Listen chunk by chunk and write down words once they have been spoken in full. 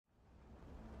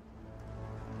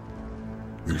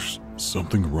There's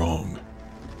something wrong.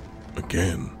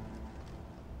 Again.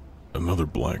 Another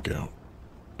blackout.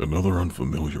 Another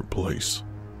unfamiliar place.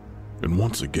 And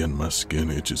once again my skin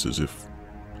itches as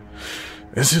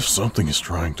if something is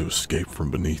trying to escape from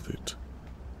beneath it.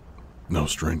 No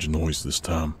strange noise this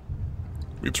time.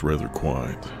 It's rather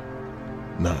quiet.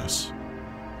 Nice.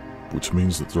 Which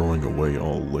means that throwing away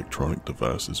all electronic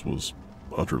devices was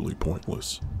utterly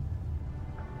pointless.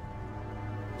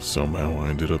 Somehow I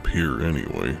ended up here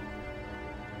anyway.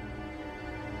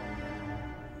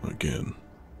 Again.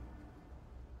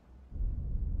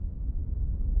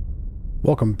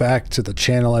 Welcome back to the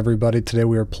channel, everybody. Today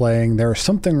we are playing There's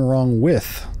Something Wrong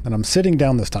With, and I'm sitting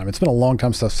down this time. It's been a long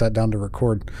time since I've sat down to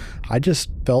record. I just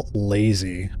felt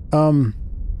lazy.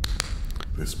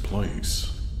 This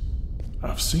place,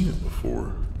 I've seen it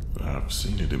before. I've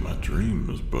seen it in my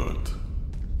dreams, but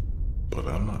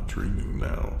I'm not dreaming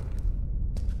now.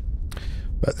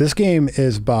 But this game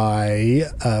is by,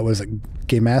 was it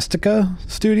Gamastica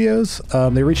Studios?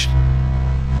 They reached...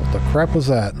 What the crap was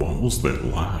that? What was that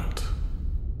light?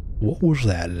 What was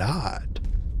that light?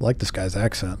 I like this guy's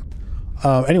accent.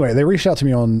 Anyway, they reached out to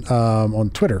me on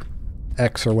Twitter,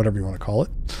 X or whatever you want to call it.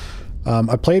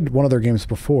 I played one of their games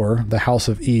before, The House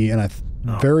of E, and I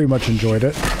very much enjoyed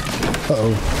it.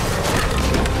 Uh-oh.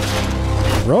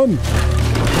 Run!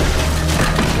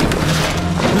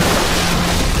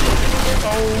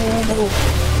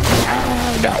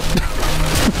 Oh, no.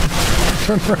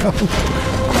 Turn around.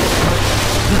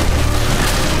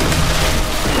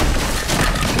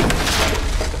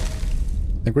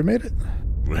 Think we made it?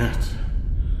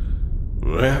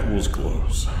 That was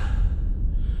close.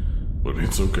 But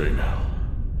it's okay now.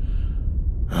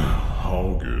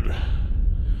 All good.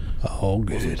 All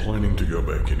good. Wasn't planning to go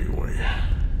back anyway.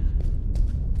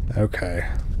 Okay.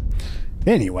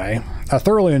 Anyway, I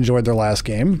thoroughly enjoyed their last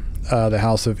game, The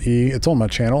House of E. It's on my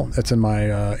channel. It's in my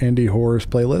indie horrors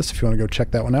playlist if you want to go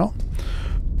check that one out.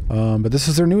 But this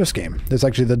is their newest game. It's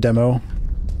actually the demo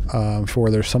for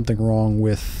There's Something Wrong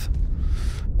With... ...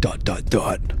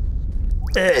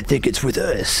 I think it's with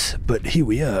us, but here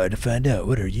we are to find out.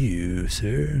 What are you,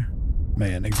 sir?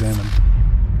 Man, examine.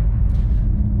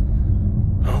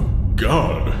 Oh,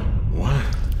 God. What?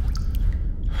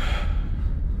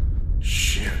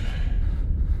 Shit.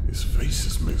 His face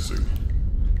is missing.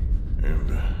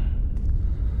 And,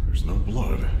 there's no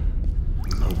blood.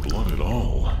 No blood at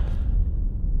all.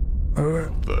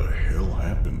 What the hell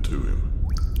happened to him?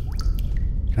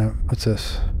 What's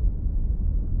this?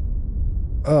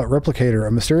 Replicator,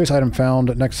 a mysterious item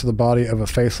found next to the body of a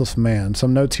faceless man.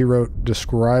 Some notes he wrote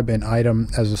describe an item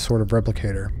as a sort of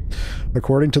replicator.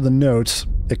 According to the notes,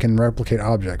 it can replicate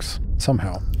objects,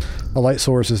 somehow. A light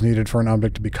source is needed for an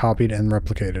object to be copied and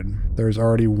replicated. There is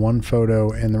already one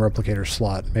photo in the replicator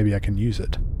slot. Maybe I can use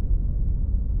it.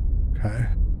 Okay.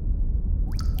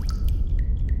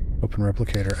 Open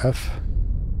replicator F.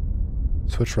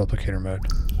 Switch replicator mode.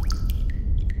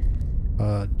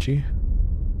 G.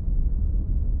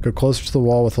 Go closer to the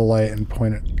wall with the light and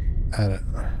point it at it.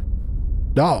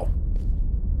 No!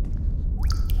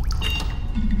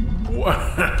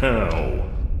 Wow!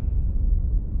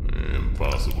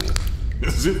 Impossible.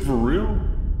 Is it for real?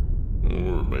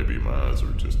 Or maybe my eyes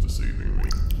are just deceiving me.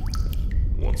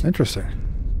 Interesting.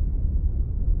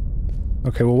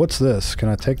 Okay, well, what's this? Can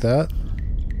I take that?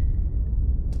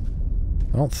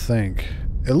 I don't think.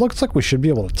 It looks like we should be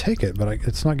able to take it, but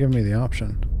it's not giving me the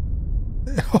option.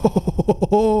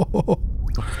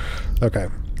 Okay,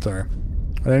 sorry.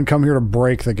 I didn't come here to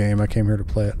break the game. I came here to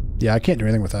play it. Yeah, I can't do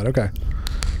anything with that. Okay.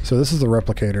 So this is the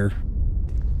replicator.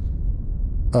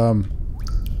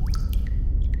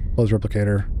 Close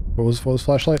replicator. What was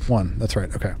flashlight? 1. That's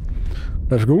right. Okay.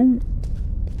 Let's go.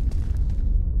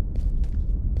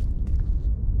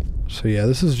 So yeah,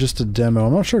 this is just a demo.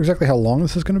 I'm not sure exactly how long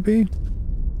this is going to be,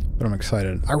 but I'm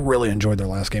excited. I really enjoyed their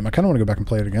last game. I kind of want to go back and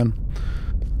play it again.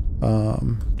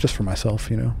 Just for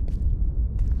myself, you know.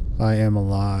 I am a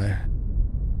lie.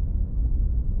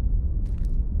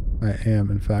 I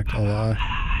am, in fact, a lie.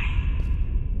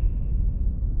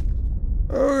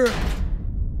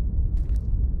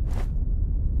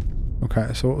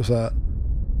 Okay, so what was that?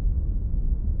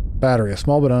 Battery, a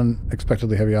small but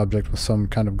unexpectedly heavy object with some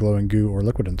kind of glowing goo or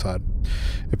liquid inside.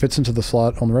 It fits into the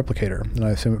slot on the replicator, and I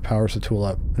assume it powers the tool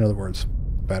up. In other words,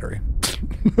 battery.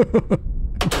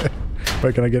 Okay.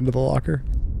 Wait, can I get into the locker?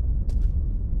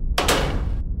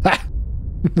 Ah!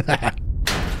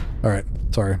 Alright,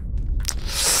 sorry.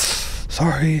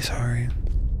 Sorry.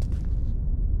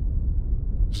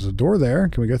 There's a door there.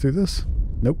 Can we go through this?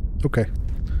 Nope. Okay.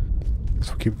 Guess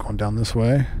we'll keep going down this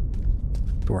way.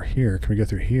 Door here. Can we go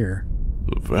through here?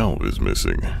 The valve is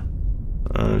missing.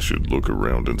 I should look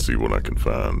around and see what I can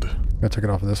find. I took it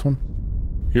off of this one.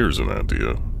 Here's an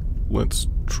idea. Let's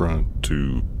try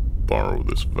to borrow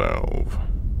this valve.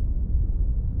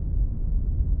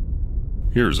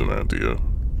 Here's an idea.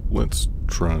 Let's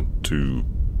try to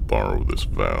borrow this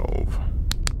valve.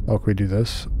 Oh, can we do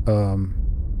this?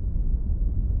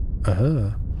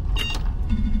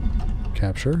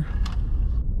 Capture.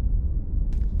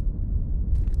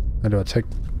 And do I take...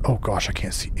 Oh gosh, I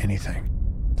can't see anything.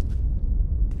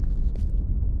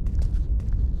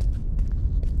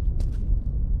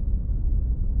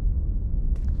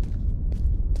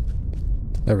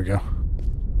 There we go.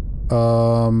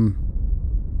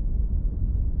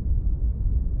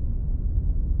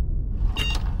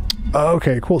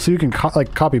 Okay, cool. So you can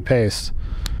like copy paste.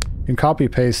 You can copy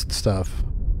paste stuff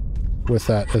with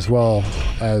that as well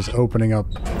as opening up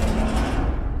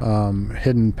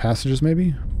hidden passages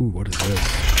maybe? Ooh, what is this?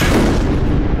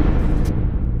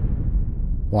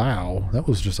 Wow, that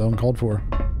was just uncalled for.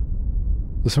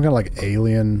 There's some kind of like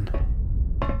alien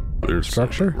There's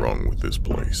structure? something wrong with this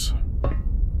place.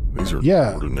 These are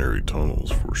Yeah. ordinary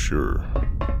tunnels for sure.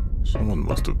 Someone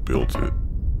must have built it.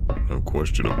 No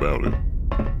question about it.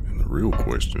 And the real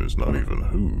question is not even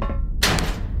who,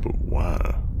 but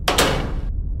why.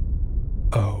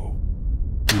 Oh.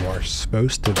 You are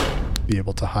supposed to be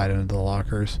able to hide into the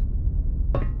lockers.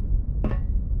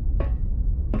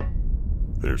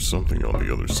 There's something on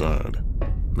the other side.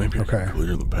 Maybe I Okay. can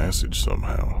clear the passage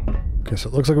somehow. Okay, so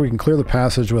it looks like we can clear the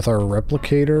passage with our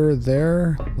replicator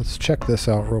there. Let's check this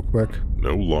out real quick.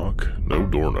 No lock, no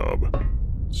doorknob.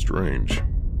 Strange.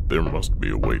 There must be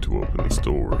a way to open this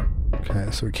door. Okay,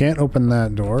 so we can't open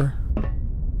that door.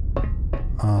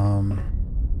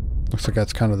 Looks like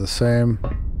that's kind of the same.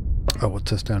 Oh,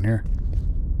 what's this down here?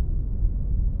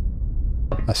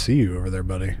 I see you over there,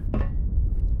 buddy.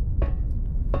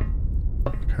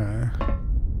 Okay.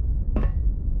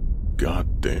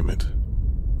 God damn it.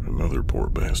 Another poor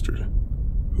bastard.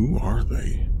 Who are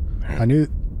they? I knew...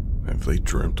 Have they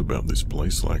dreamt about this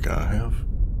place like I have?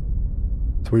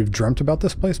 So we've dreamt about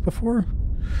this place before?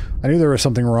 I knew there was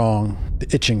something wrong. The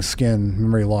itching skin,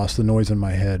 memory loss, the noise in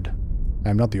my head. I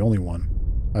am not the only one.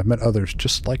 I've met others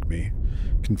just like me,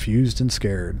 confused and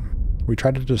scared. We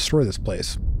tried to destroy this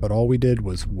place, but all we did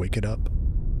was wake it up.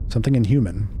 Something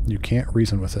inhuman. You can't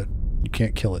reason with it. You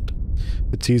can't kill it.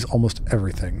 It sees almost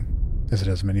everything, as it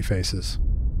has many faces.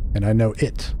 And I know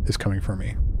it is coming for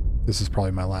me. This is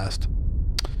probably my last.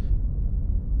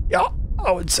 Yeah,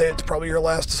 I would say it's probably your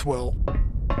last as well.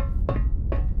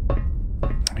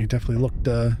 He definitely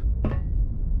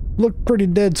looked pretty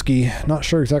dead-ski. Not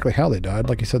sure exactly how they died.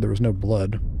 Like you said, there was no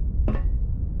blood.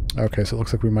 Okay, so it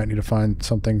looks like we might need to find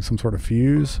something, some sort of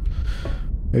fuse.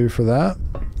 Maybe for that.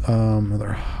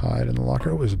 Another hide in the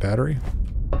locker. Oh, there's a battery.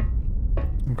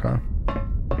 Okay.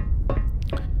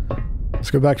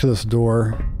 Let's go back to this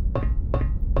door.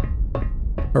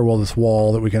 Or, well, this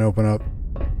wall that we can open up.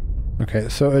 Okay,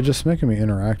 so it's just making me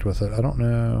interact with it. I don't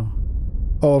know.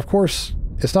 Oh, of course,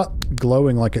 it's not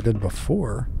glowing like it did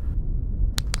before.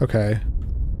 Okay.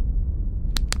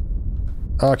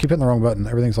 I keep hitting the wrong button.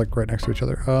 Everything's like right next to each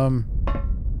other.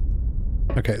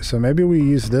 Okay, so maybe we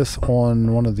use this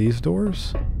on one of these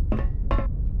doors.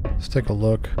 Let's take a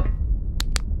look.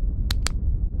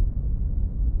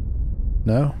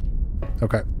 No?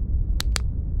 Okay.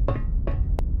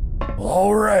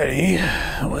 Alrighty.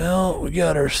 Well, we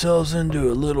got ourselves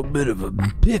into a little bit of a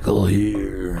pickle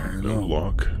here. No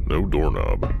lock, no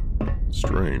doorknob.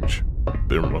 Strange.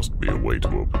 There must be a way to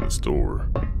open this door.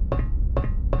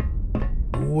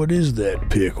 What is that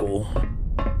pickle?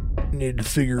 Need to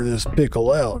figure this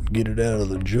pickle out and get it out of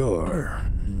the jar.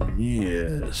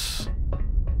 Yes.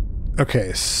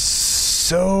 Okay,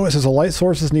 so it says a light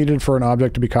source is needed for an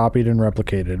object to be copied and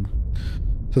replicated.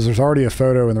 It says there's already a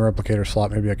photo in the replicator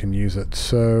slot. Maybe I can use it.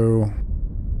 So...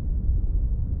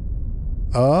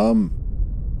 Oh,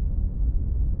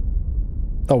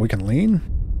 we can lean?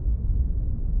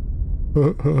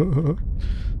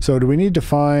 So do we need to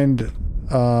find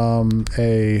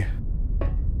a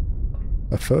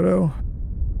photo?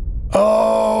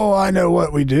 Oh, I know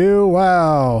what we do.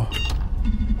 Wow.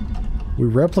 We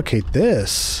replicate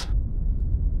this.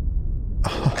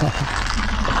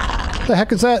 What the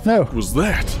heck is that? No. What was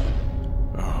that?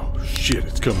 Oh, shit,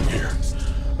 it's coming here.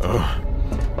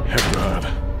 Heck God.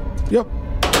 Yep.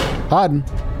 Hiding.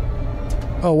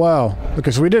 Oh, wow.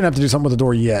 Okay, so we didn't have to do something with the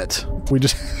door yet. We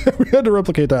just we had to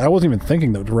replicate that. I wasn't even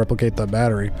thinking though to replicate the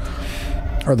battery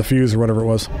or the fuse or whatever it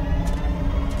was.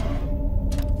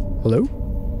 Hello?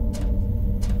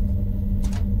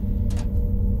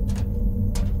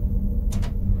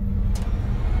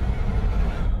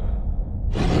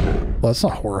 Well, that's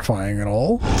not horrifying at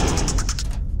all.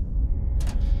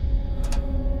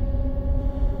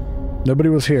 Nobody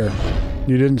was here.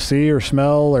 You didn't see or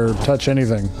smell or touch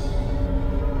anything.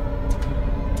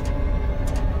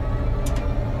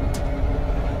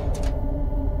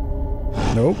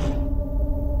 Nope.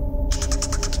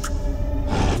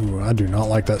 Ooh, I do not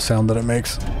like that sound that it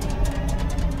makes.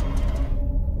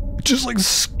 It just like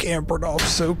scampered off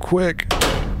so quick.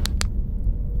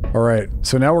 All right,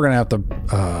 so now we're gonna have to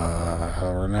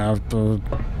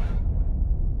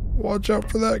watch out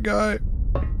for that guy,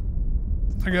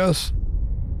 I guess.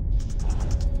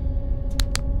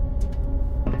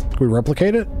 Can we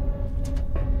replicate it?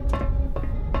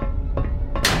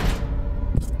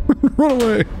 Run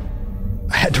away!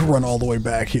 I had to run all the way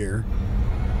back here.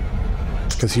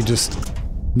 Because he just...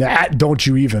 Nah, don't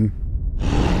you even.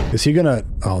 Is he gonna...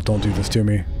 Oh, don't do this to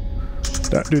me.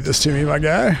 Don't do this to me, my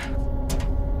guy.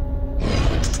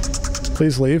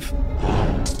 Please leave.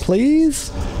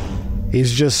 Please?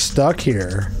 He's just stuck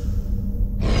here.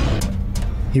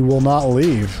 He will not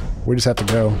leave. We just have to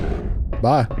go.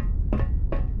 Bye.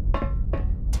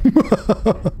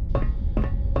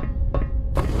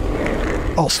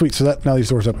 Oh, sweet. So that now these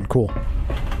doors open. Cool.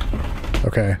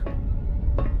 Okay.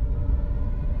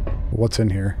 What's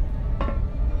in here?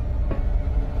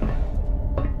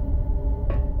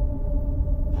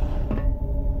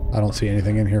 I don't see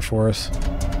anything in here for us.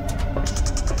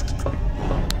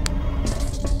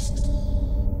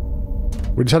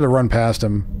 We just had to run past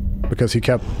him because he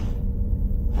kept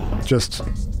just...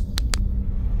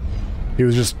 He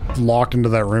was just locked into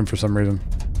that room for some reason.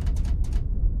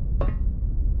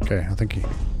 Okay, I think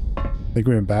we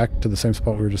went back to the same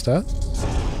spot we were just at.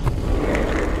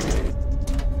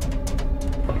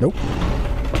 Nope.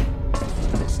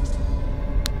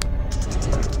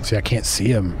 See, I can't see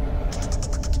him.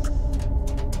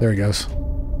 There he goes.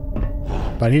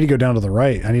 But I need to go down to the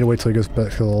right. I need to wait till he goes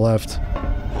back to the left.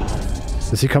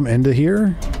 Does he come into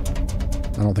here?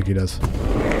 I don't think he does.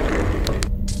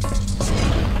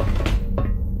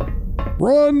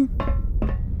 Run!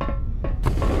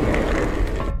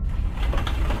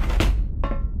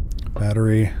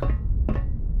 Battery.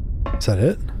 Is that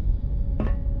it?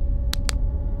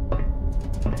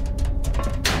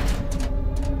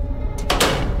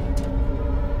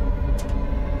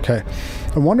 Okay.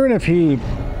 I'm wondering if he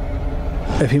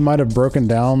might have broken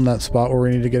down that spot where we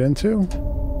need to get into.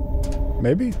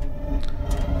 Maybe?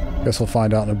 Guess we'll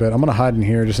find out in a bit. I'm gonna hide in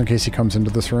here just in case he comes into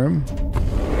this room.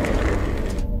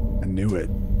 I knew it.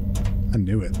 I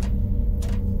knew it.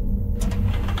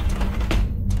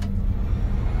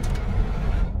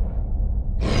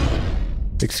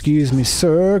 Excuse me,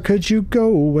 sir, could you go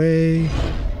away?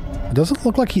 It doesn't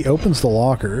look like he opens the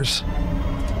lockers.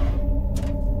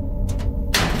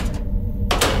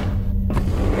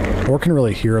 Or can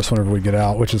really hear us whenever we get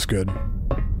out, which is good.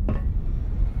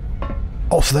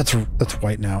 Oh, so that's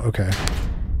white now. Okay.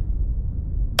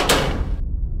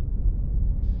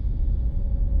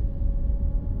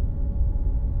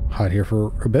 Hide here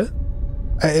for a bit.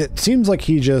 It seems like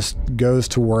he just goes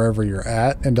to wherever you're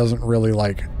at and doesn't really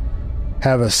like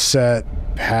have a set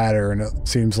pattern. It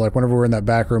seems like whenever we're in that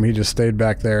back room, he just stayed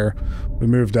back there. We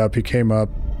moved up, he came up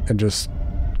and just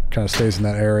kind of stays in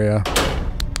that area.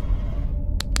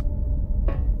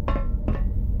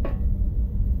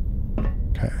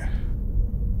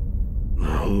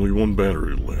 Only one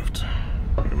battery left,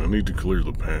 and I need to clear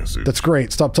the passage. That's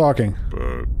great. Stop talking.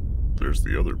 But there's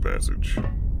the other passage,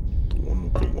 the one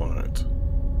with the light.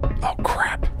 Oh,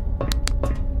 crap.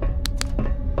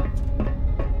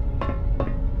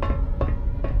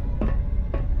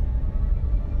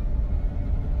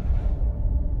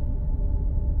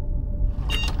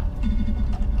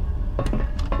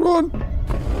 Run!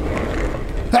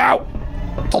 Ow!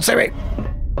 Don't see me!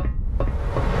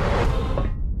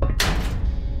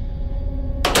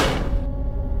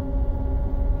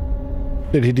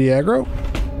 Did he de-aggro?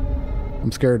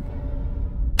 I'm scared.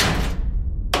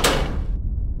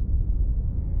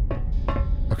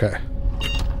 Okay.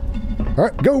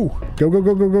 Alright, go! Go, go,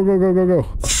 go, go, go, go, go, go, go.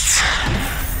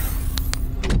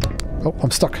 Oh,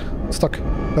 I'm stuck. Stuck.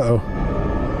 Uh-oh.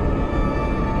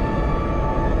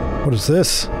 What is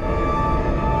this?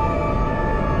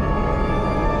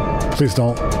 Please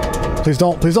don't. Please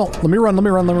don't. Please don't. Let me run. Let me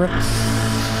run. Let me run.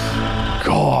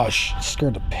 Gosh, it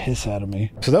scared the piss out of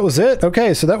me. So that was it?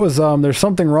 Okay, so that was, there's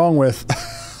something wrong with...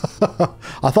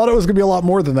 I thought it was gonna be a lot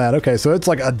more than that. Okay, so it's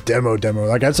like a demo.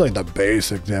 Like that's like the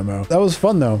basic demo. That was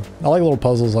fun though. I like little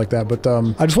puzzles like that. But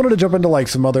I just wanted to jump into like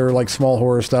some other like small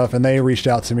horror stuff, and they reached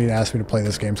out to me and asked me to play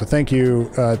this game. So thank you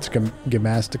to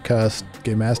Gamastica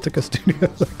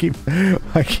Studios.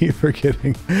 I keep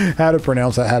forgetting how to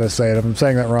pronounce that, how to say it. If I'm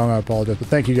saying that wrong, I apologize. But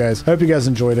thank you guys. I hope you guys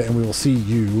enjoyed it, and we will see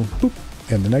you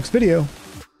in the next video.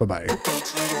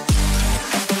 Bye-bye.